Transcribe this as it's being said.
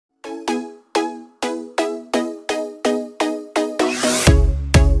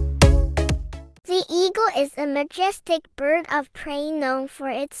is a majestic bird of prey known for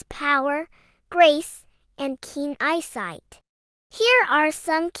its power, grace, and keen eyesight. Here are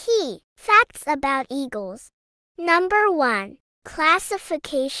some key facts about eagles. Number 1.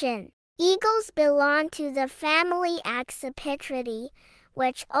 Classification. Eagles belong to the family Accipitridae,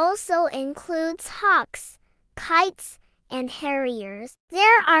 which also includes hawks, kites, and harriers.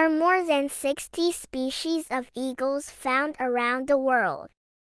 There are more than 60 species of eagles found around the world.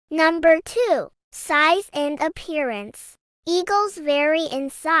 Number 2. Size and appearance. Eagles vary in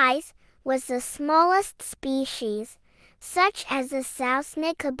size, with the smallest species, such as the South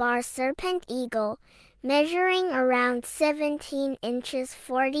Nicobar serpent eagle, measuring around 17 inches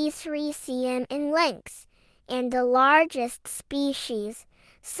 43 cm in length, and the largest species,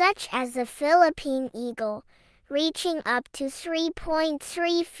 such as the Philippine eagle, reaching up to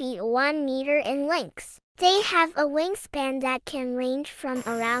 3.3 feet 1 meter in length. They have a wingspan that can range from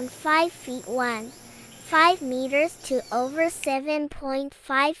around 5 feet 5 meters to over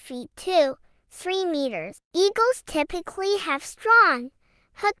 7.5 feet 3 meters. Eagles typically have strong,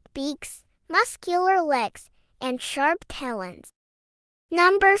 hooked beaks, muscular legs, and sharp talons.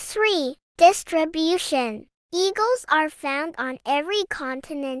 Number 3. Distribution. Eagles are found on every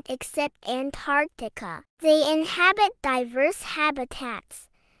continent except Antarctica. They inhabit diverse habitats,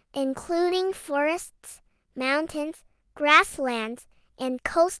 including forests, mountains, grasslands, and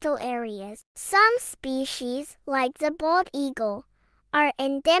coastal areas. Some species, like the bald eagle, are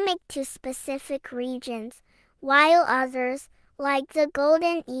endemic to specific regions, while others, like the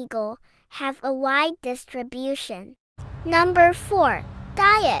golden eagle, have a wide distribution. Number 4.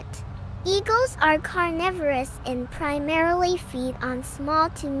 Diet. Eagles are carnivorous and primarily feed on small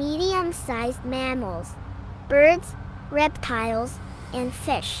to medium-sized mammals, birds, reptiles, and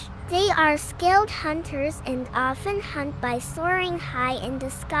fish. They are skilled hunters and often hunt by soaring high in the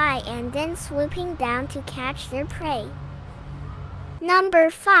sky and then swooping down to catch their prey.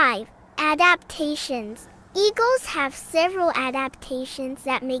 Number 5. Adaptations. Eagles have several adaptations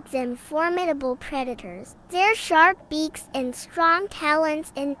that make them formidable predators. Their sharp beaks and strong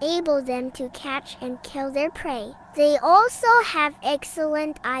talons enable them to catch and kill their prey. They also have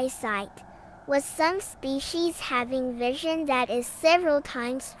excellent eyesight, with some species having vision that is several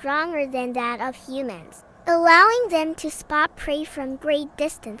times stronger than that of humans, allowing them to spot prey from great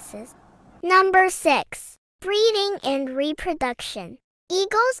distances. Number 6. Breeding and reproduction.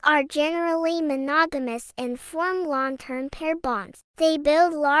 Eagles are generally monogamous and form long-term pair bonds. They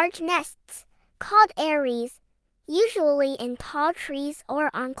build large nests, called eyries, usually in tall trees or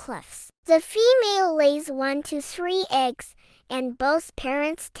on cliffs. The female lays 1 to 3 eggs, and both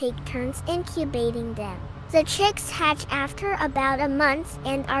parents take turns incubating them. The chicks hatch after about a month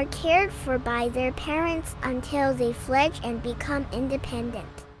and are cared for by their parents until they fledge and become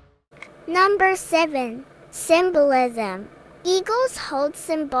independent. Number 7. Symbolism. Eagles hold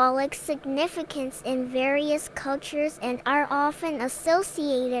symbolic significance in various cultures and are often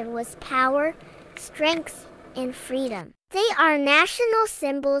associated with power, strength, and freedom. They are national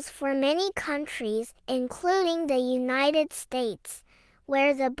symbols for many countries, including the United States,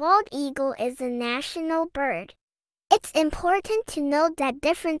 where the bald eagle is a national bird. It's important to note that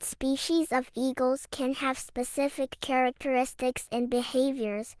different species of eagles can have specific characteristics and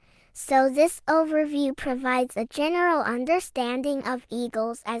behaviors, so this overview provides a general understanding of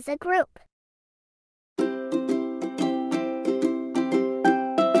eagles as a group.